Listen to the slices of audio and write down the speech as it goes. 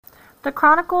The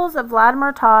Chronicles of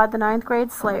Vladimir Todd, the Ninth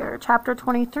Grade Slayer, Chapter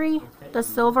 23, The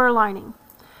Silver Lining.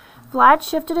 Vlad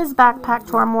shifted his backpack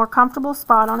to a more comfortable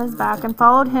spot on his back and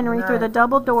followed Henry through the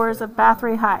double doors of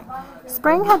Bathory High.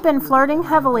 Spring had been flirting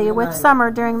heavily with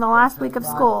summer during the last week of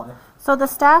school, so the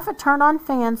staff had turned on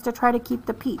fans to try to keep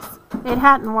the peace. It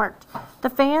hadn't worked.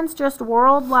 The fans just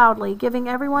whirled loudly, giving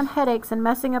everyone headaches and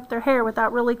messing up their hair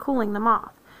without really cooling them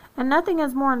off. And nothing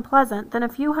is more unpleasant than a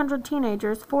few hundred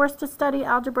teenagers forced to study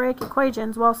algebraic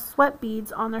equations while sweat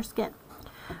beads on their skin.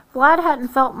 Vlad hadn't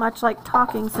felt much like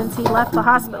talking since he left the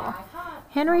hospital.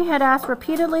 Henry had asked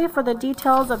repeatedly for the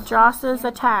details of Joss's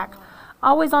attack,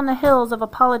 always on the heels of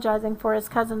apologizing for his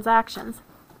cousin's actions.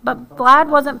 But Vlad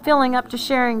wasn't feeling up to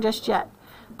sharing just yet.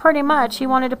 Pretty much, he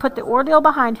wanted to put the ordeal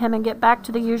behind him and get back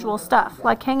to the usual stuff,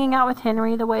 like hanging out with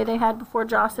Henry the way they had before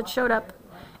Joss had showed up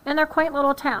in their quaint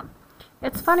little town.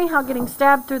 It's funny how getting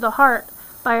stabbed through the heart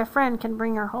by a friend can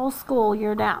bring your whole school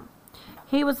year down.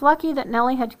 He was lucky that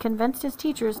Nellie had convinced his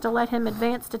teachers to let him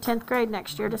advance to 10th grade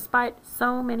next year despite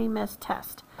so many missed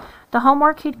tests. The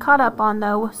homework he'd caught up on,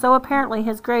 though, so apparently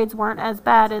his grades weren't as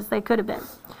bad as they could have been.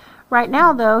 Right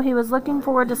now, though, he was looking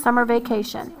forward to summer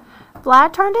vacation.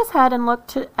 Vlad turned his head and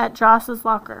looked at Joss's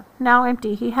locker, now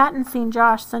empty. He hadn't seen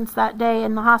Josh since that day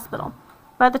in the hospital.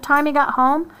 By the time he got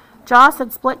home, Joss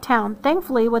had split town,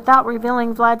 thankfully without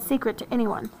revealing Vlad's secret to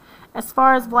anyone. As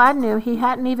far as Vlad knew, he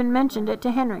hadn't even mentioned it to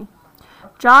Henry.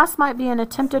 Joss might be an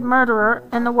attempted murderer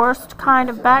and the worst kind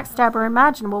of backstabber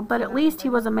imaginable, but at least he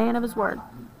was a man of his word.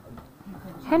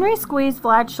 Henry squeezed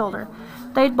Vlad's shoulder.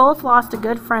 They'd both lost a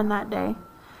good friend that day.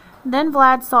 Then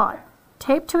Vlad saw it.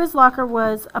 Taped to his locker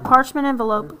was a parchment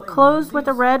envelope, closed with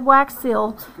a red wax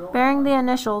seal bearing the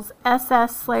initials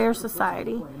SS Slayer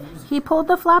Society. He pulled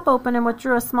the flap open and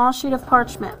withdrew a small sheet of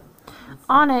parchment.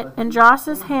 On it, in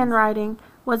Joss's handwriting,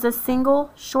 was a single,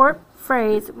 short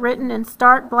phrase written in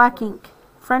stark black ink.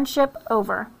 Friendship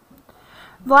over.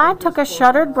 Vlad took a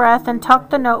shuddered breath and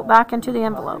tucked the note back into the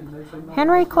envelope.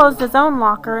 Henry closed his own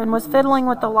locker and was fiddling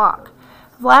with the lock.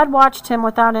 Vlad watched him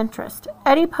without interest.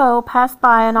 Eddie Poe passed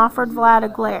by and offered Vlad a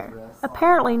glare.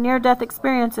 Apparently, near-death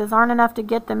experiences aren't enough to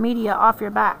get the media off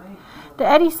your back. The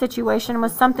Eddie situation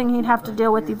was something he'd have to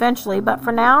deal with eventually, but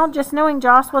for now, just knowing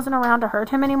Joss wasn't around to hurt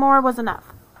him anymore was enough.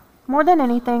 More than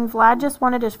anything, Vlad just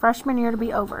wanted his freshman year to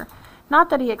be over. Not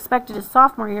that he expected his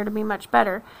sophomore year to be much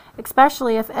better,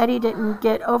 especially if Eddie didn't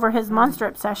get over his monster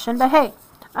obsession, but hey,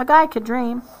 a guy could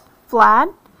dream.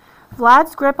 Vlad?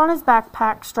 Vlad's grip on his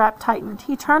backpack strap tightened.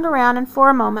 He turned around and for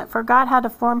a moment forgot how to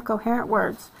form coherent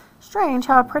words. Strange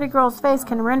how a pretty girl's face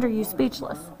can render you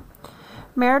speechless.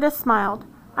 Meredith smiled.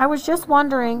 I was just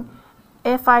wondering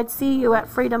if I'd see you at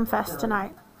Freedom Fest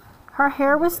tonight. Her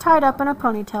hair was tied up in a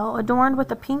ponytail, adorned with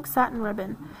a pink satin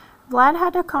ribbon. Vlad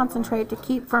had to concentrate to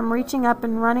keep from reaching up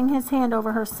and running his hand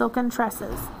over her silken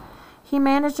tresses. He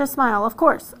managed a smile. Of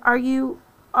course. Are you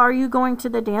going to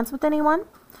the dance with anyone?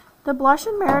 The blush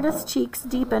in Meredith's cheeks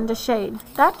deepened a shade.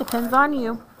 That depends on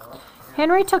you.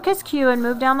 Henry took his cue and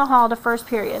moved down the hall to first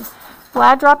period.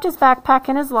 Vlad dropped his backpack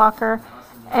in his locker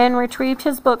and retrieved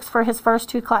his books for his first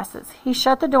two classes. He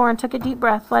shut the door and took a deep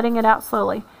breath, letting it out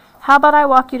slowly. How about I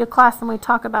walk you to class and we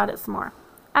talk about it some more?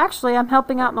 Actually, I'm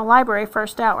helping out in the library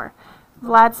first hour.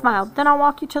 Vlad smiled. Then I'll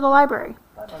walk you to the library.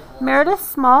 Meredith's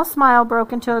small smile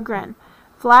broke into a grin.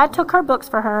 Vlad took her books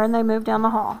for her and they moved down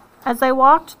the hall. As they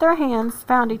walked, their hands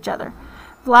found each other.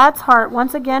 Vlad's heart,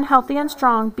 once again healthy and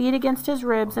strong, beat against his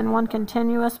ribs in one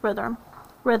continuous rhythm.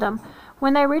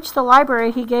 When they reached the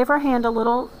library, he gave her hand a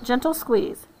little gentle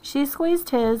squeeze. She squeezed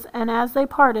his, and as they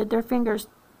parted, their fingers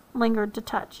lingered to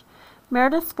touch.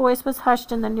 Meredith's voice was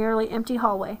hushed in the nearly empty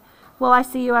hallway. Will I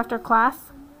see you after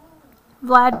class?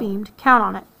 Vlad beamed. Count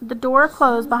on it. The door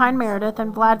closed behind Meredith,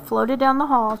 and Vlad floated down the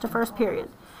hall to first period.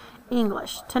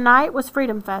 English. Tonight was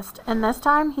Freedom Fest, and this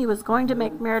time he was going to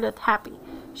make Meredith happy.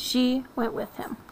 She went with him.